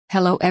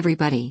Hello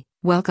everybody,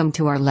 welcome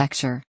to our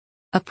lecture.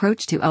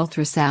 Approach to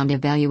ultrasound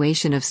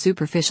evaluation of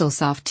superficial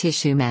soft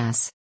tissue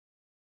mass.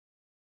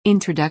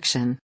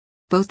 Introduction.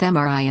 Both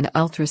MRI and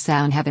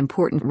ultrasound have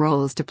important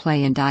roles to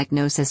play in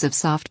diagnosis of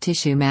soft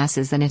tissue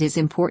masses, and it is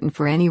important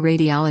for any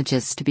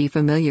radiologists to be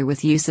familiar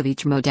with use of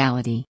each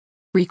modality.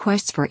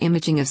 Requests for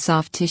imaging of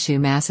soft tissue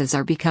masses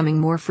are becoming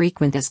more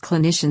frequent as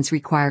clinicians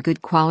require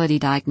good quality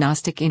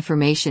diagnostic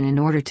information in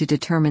order to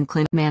determine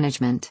clinical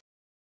management.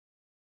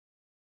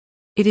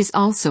 It is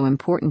also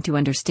important to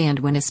understand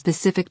when a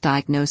specific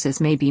diagnosis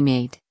may be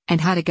made,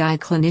 and how to guide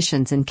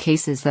clinicians in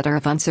cases that are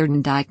of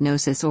uncertain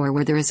diagnosis or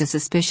where there is a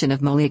suspicion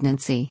of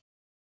malignancy.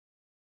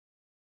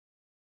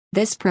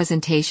 This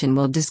presentation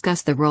will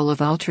discuss the role of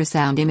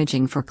ultrasound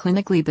imaging for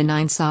clinically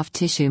benign soft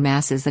tissue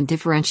masses and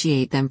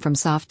differentiate them from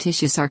soft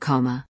tissue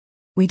sarcoma.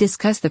 We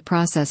discuss the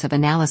process of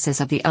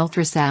analysis of the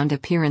ultrasound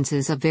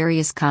appearances of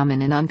various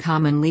common and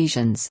uncommon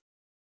lesions.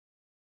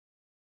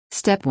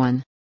 Step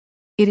 1.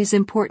 It is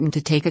important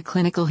to take a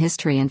clinical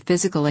history and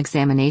physical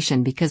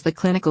examination because the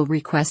clinical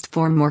request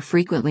form more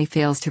frequently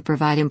fails to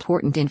provide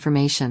important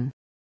information.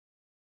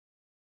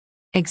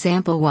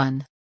 Example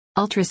 1.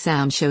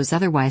 Ultrasound shows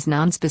otherwise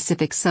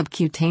nonspecific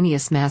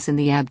subcutaneous mass in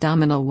the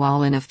abdominal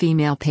wall in a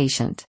female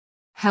patient.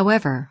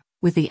 However,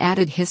 with the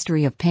added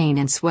history of pain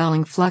and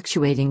swelling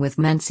fluctuating with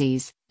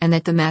menses, and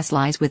that the mass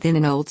lies within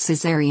an old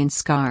cesarean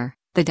scar,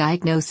 the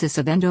diagnosis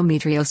of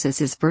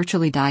endometriosis is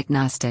virtually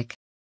diagnostic.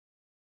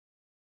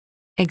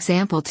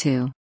 Example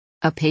 2.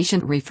 A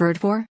patient referred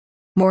for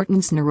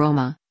Morton's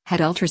neuroma had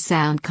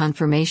ultrasound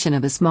confirmation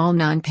of a small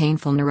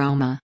non-painful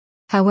neuroma.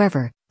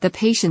 However, the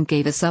patient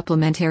gave a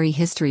supplementary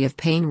history of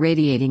pain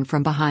radiating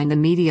from behind the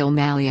medial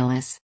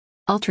malleolus.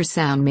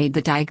 Ultrasound made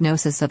the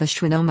diagnosis of a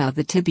schwannoma of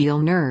the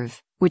tibial nerve,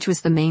 which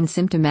was the main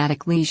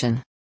symptomatic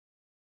lesion.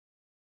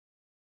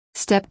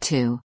 Step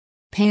 2.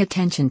 Pay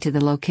attention to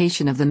the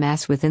location of the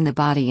mass within the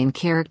body and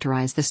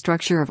characterize the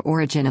structure of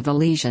origin of the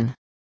lesion.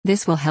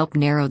 This will help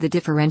narrow the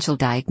differential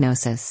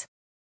diagnosis.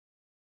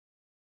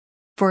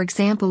 For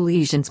example,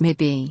 lesions may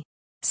be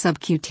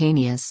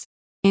subcutaneous,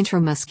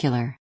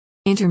 intramuscular,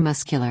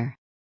 intermuscular,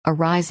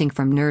 arising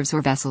from nerves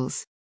or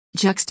vessels,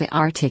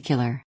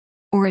 juxta-articular,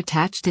 or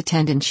attached to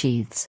tendon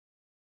sheaths.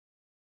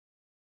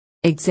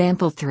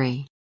 Example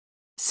 3.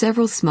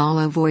 Several small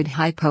ovoid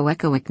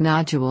hypoechoic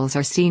nodules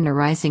are seen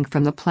arising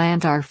from the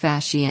plantar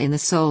fascia in the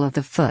sole of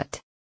the foot.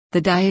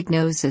 The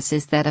diagnosis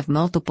is that of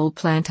multiple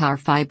plantar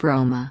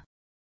fibroma.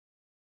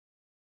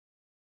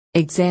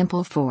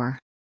 Example 4.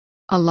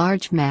 A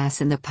large mass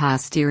in the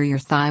posterior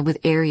thigh with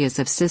areas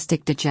of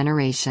cystic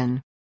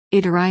degeneration.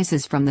 It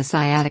arises from the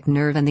sciatic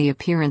nerve and the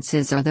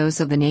appearances are those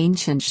of an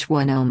ancient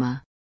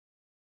schwannoma.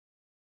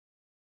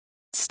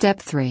 Step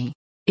 3.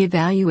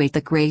 Evaluate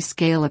the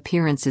grayscale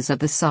appearances of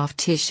the soft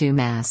tissue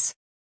mass.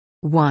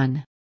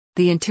 1.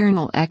 The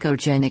internal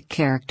echogenic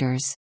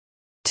characters.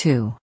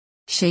 2.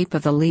 Shape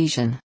of the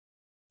lesion.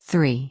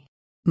 3.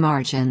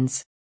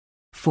 Margins.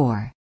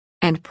 4.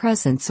 And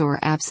presence or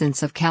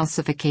absence of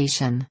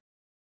calcification.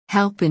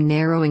 Help in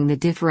narrowing the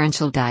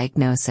differential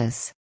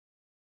diagnosis.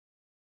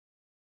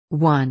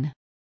 1.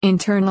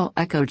 Internal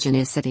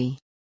echogenicity.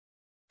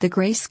 The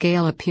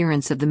grayscale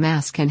appearance of the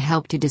mass can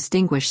help to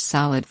distinguish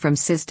solid from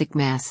cystic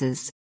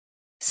masses.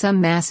 Some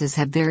masses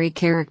have very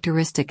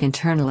characteristic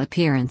internal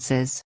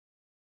appearances.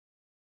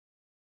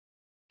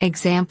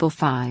 Example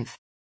 5.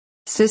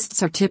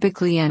 Cysts are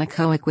typically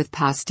anechoic with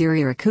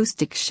posterior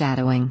acoustic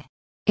shadowing.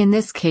 In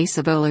this case,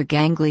 a volar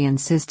ganglion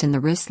cyst in the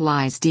wrist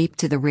lies deep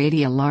to the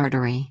radial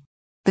artery.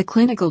 The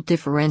clinical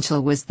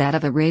differential was that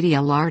of a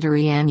radial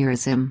artery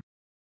aneurysm.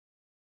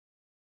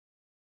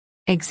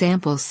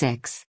 Example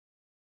 6.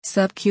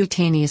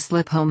 Subcutaneous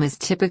lipomas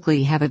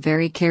typically have a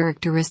very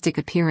characteristic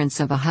appearance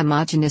of a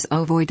homogeneous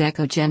ovoid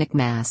echogenic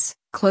mass,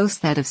 close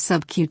that of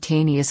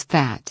subcutaneous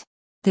fat.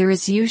 There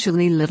is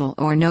usually little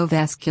or no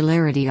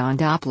vascularity on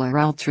Doppler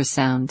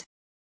ultrasound.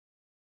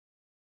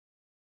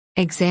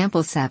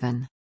 Example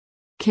 7.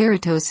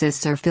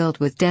 Keratocysts are filled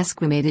with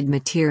desquamated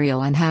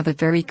material and have a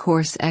very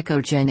coarse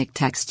echogenic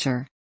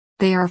texture.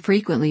 They are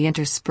frequently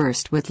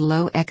interspersed with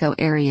low echo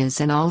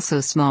areas and also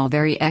small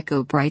very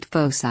echo bright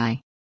foci.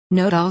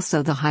 Note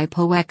also the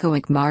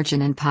hypoechoic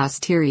margin and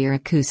posterior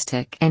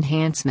acoustic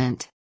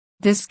enhancement.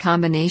 This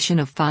combination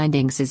of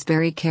findings is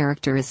very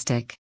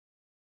characteristic.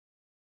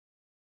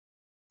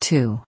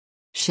 2.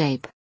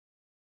 Shape.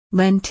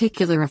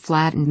 Lenticular or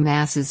flattened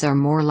masses are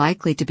more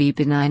likely to be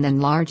benign than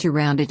larger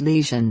rounded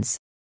lesions.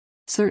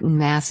 Certain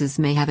masses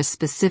may have a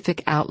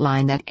specific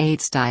outline that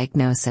aids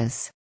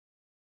diagnosis.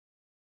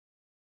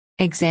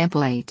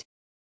 Example 8.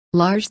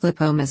 Large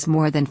lipomas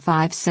more than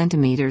 5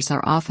 cm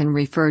are often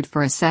referred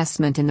for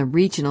assessment in the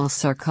regional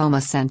sarcoma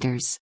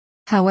centers.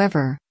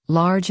 However,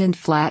 large and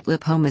flat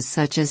lipomas,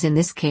 such as in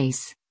this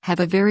case,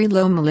 have a very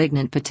low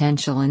malignant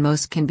potential and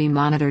most can be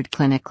monitored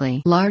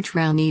clinically. Large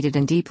round-needed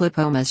and deep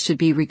lipomas should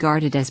be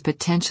regarded as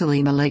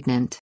potentially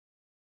malignant.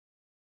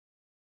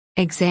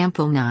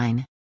 Example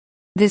 9.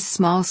 This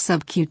small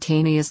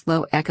subcutaneous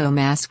low echo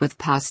mass with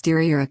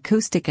posterior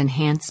acoustic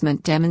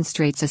enhancement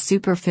demonstrates a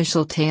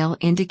superficial tail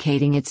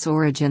indicating its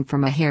origin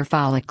from a hair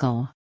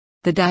follicle.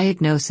 The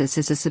diagnosis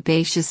is a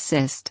sebaceous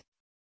cyst.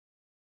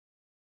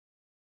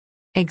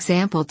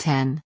 Example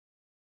 10.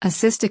 A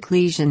cystic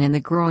lesion in the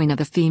groin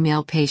of a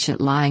female patient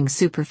lying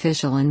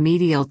superficial and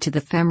medial to the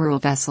femoral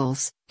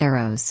vessels,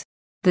 arrows.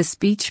 The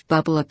speech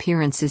bubble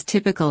appearance is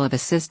typical of a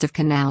cyst of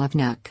canal of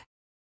Nook.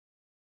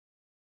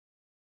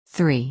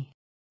 3.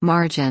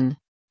 Margin.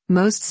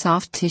 Most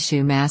soft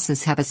tissue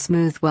masses have a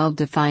smooth,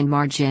 well-defined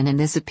margin, and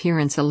this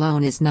appearance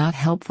alone is not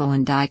helpful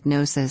in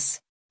diagnosis.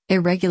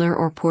 Irregular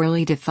or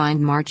poorly defined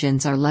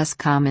margins are less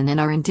common and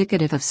are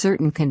indicative of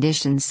certain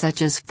conditions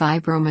such as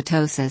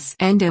fibromatosis,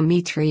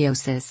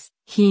 endometriosis,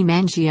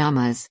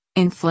 hemangiomas,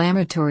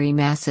 inflammatory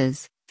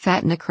masses,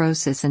 fat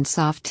necrosis, and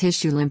soft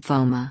tissue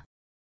lymphoma.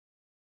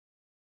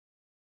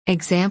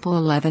 Example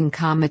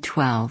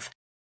 11,12.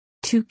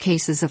 2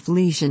 cases of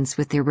lesions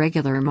with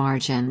irregular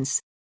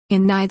margins.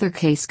 In neither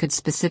case could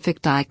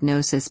specific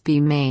diagnosis be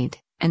made,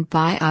 and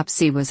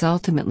biopsy was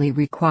ultimately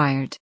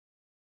required.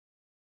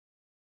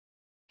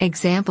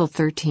 Example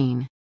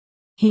 13.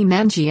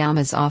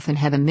 Hemangiomas often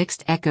have a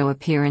mixed echo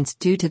appearance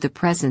due to the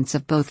presence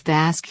of both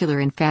vascular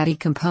and fatty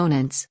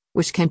components,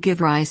 which can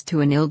give rise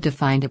to an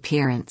ill-defined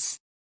appearance.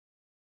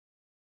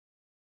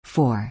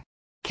 4.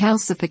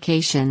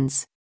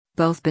 Calcifications.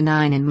 Both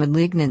benign and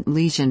malignant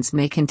lesions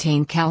may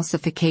contain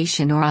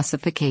calcification or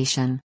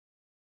ossification.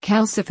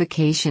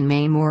 Calcification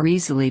may more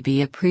easily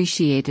be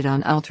appreciated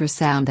on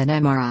ultrasound than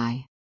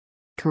MRI.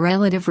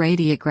 Correlative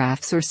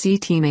radiographs or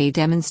CT may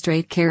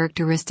demonstrate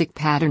characteristic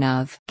pattern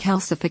of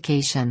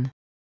calcification.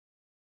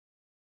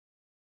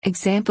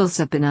 Examples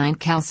of benign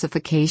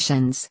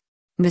calcifications: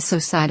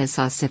 myositis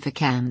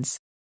ossificans,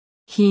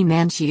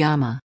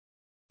 hemangioma,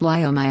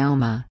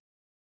 leiomyoma,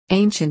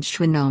 ancient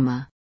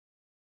schwannoma.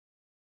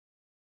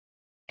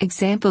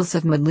 Examples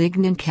of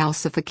malignant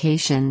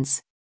calcifications: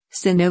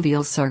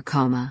 synovial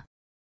sarcoma,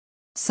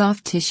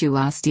 soft tissue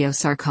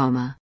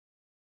osteosarcoma,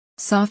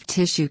 soft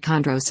tissue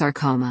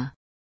chondrosarcoma.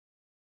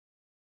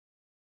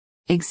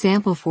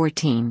 Example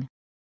 14.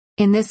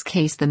 In this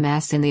case, the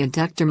mass in the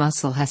adductor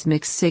muscle has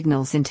mixed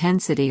signals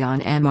intensity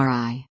on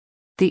MRI.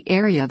 The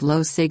area of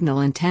low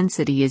signal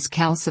intensity is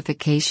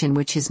calcification,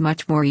 which is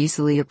much more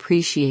easily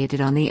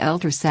appreciated on the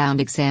ultrasound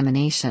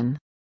examination.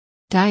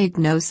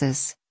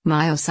 Diagnosis: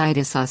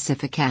 myositis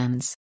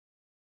ossificans.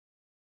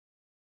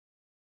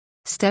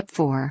 Step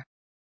 4.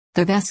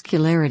 The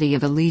vascularity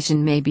of a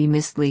lesion may be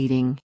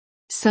misleading.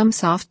 Some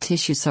soft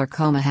tissue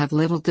sarcoma have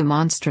little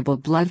demonstrable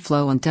blood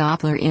flow on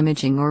Doppler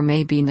imaging or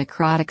may be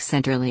necrotic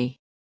centrally.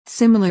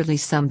 Similarly,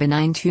 some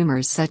benign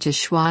tumors such as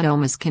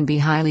schwannomas can be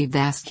highly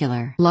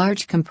vascular.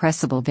 Large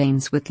compressible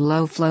veins with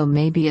low flow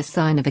may be a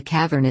sign of a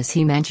cavernous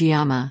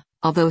hemangioma,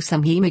 although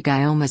some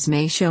hemangiomas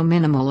may show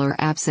minimal or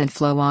absent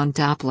flow on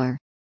Doppler.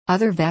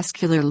 Other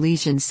vascular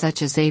lesions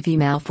such as AV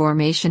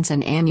malformations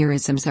and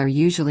aneurysms are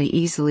usually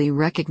easily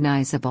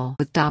recognizable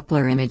with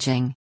Doppler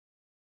imaging.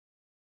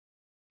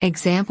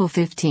 Example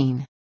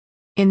 15.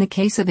 In the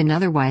case of an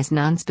otherwise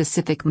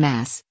nonspecific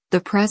mass,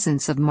 the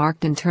presence of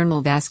marked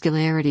internal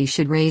vascularity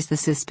should raise the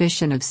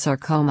suspicion of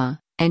sarcoma,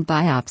 and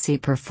biopsy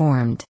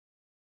performed.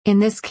 In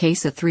this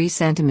case, a 3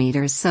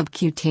 cm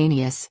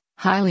subcutaneous,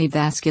 highly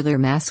vascular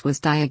mass was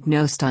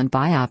diagnosed on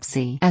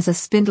biopsy as a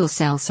spindle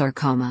cell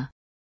sarcoma.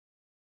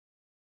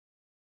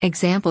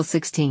 Example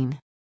 16.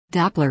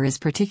 Doppler is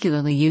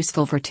particularly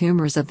useful for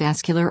tumors of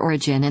vascular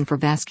origin and for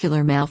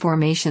vascular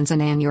malformations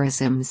and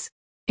aneurysms.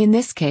 In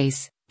this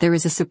case, there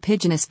is a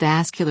serpiginous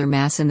vascular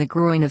mass in the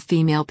groin of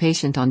female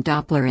patient on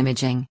Doppler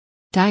imaging.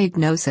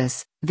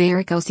 Diagnosis: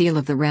 varicocele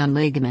of the round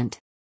ligament.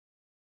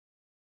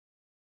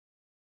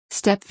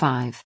 Step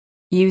 5.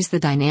 Use the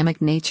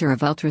dynamic nature of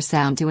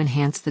ultrasound to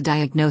enhance the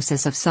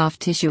diagnosis of soft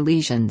tissue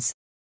lesions.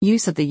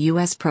 Use of the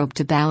US probe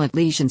to ballot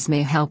lesions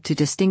may help to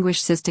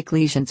distinguish cystic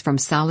lesions from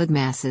solid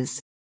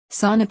masses.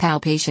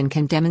 Sonopalpation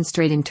can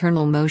demonstrate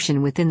internal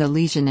motion within the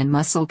lesion, and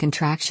muscle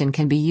contraction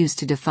can be used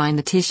to define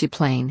the tissue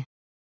plane.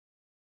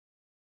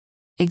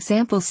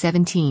 Example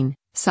 17.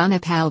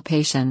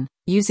 Sonopalpation,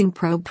 using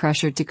probe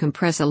pressure to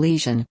compress a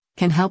lesion,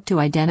 can help to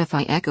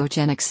identify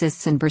echogenic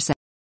cysts and bursae.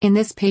 In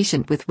this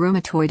patient with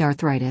rheumatoid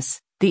arthritis,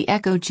 the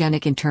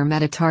echogenic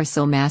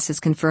intermetatarsal mass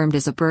is confirmed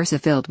as a bursa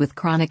filled with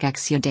chronic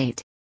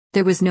exudate.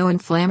 There was no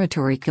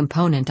inflammatory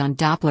component on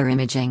Doppler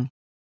imaging.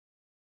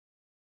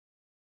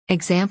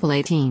 Example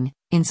 18.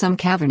 In some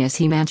cavernous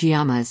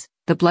hemangiomas,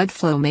 the blood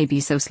flow may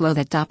be so slow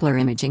that Doppler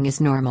imaging is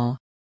normal.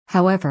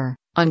 However,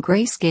 on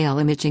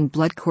grayscale imaging,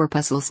 blood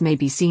corpuscles may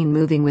be seen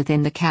moving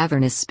within the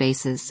cavernous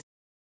spaces.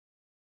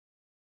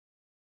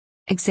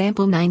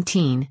 Example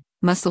 19.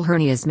 Muscle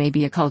hernias may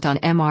be occult on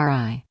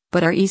MRI,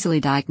 but are easily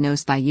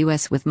diagnosed by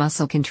US with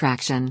muscle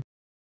contraction.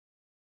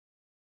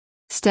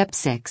 Step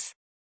 6.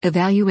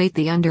 Evaluate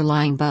the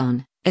underlying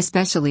bone,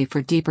 especially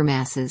for deeper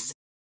masses.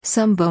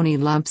 Some bony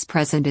lumps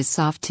present as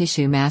soft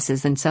tissue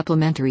masses, and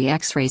supplementary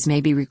X-rays may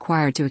be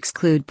required to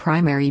exclude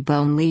primary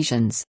bone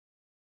lesions.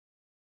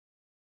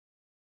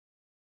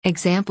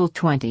 Example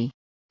 20.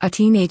 A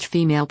teenage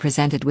female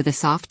presented with a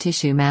soft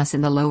tissue mass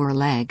in the lower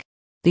leg.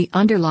 The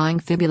underlying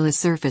fibula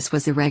surface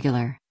was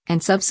irregular,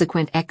 and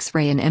subsequent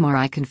X-ray and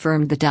MRI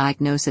confirmed the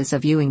diagnosis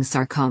of Ewing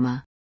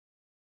sarcoma.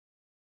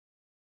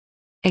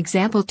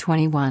 Example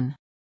 21.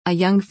 A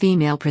young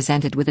female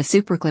presented with a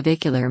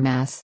supraclavicular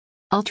mass.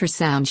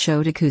 Ultrasound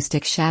showed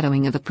acoustic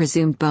shadowing of a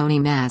presumed bony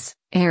mass,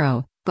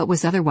 arrow, but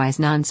was otherwise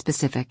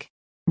nonspecific.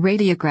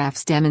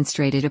 Radiographs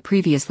demonstrated a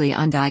previously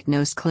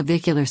undiagnosed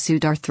clavicular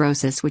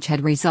pseudarthrosis which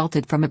had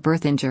resulted from a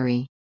birth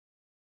injury.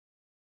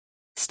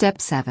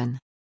 Step 7.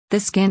 The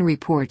scan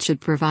report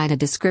should provide a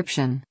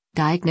description,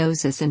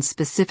 diagnosis and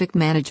specific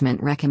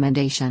management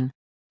recommendation.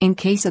 In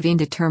case of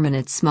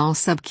indeterminate small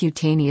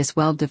subcutaneous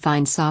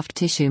well-defined soft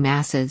tissue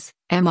masses,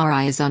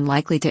 MRI is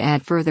unlikely to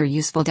add further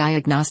useful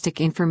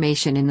diagnostic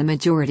information in the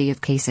majority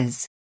of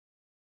cases.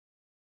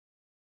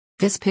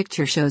 This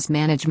picture shows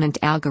management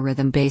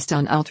algorithm based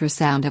on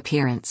ultrasound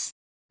appearance.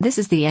 This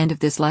is the end of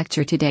this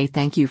lecture today.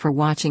 Thank you for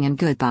watching and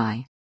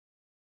goodbye.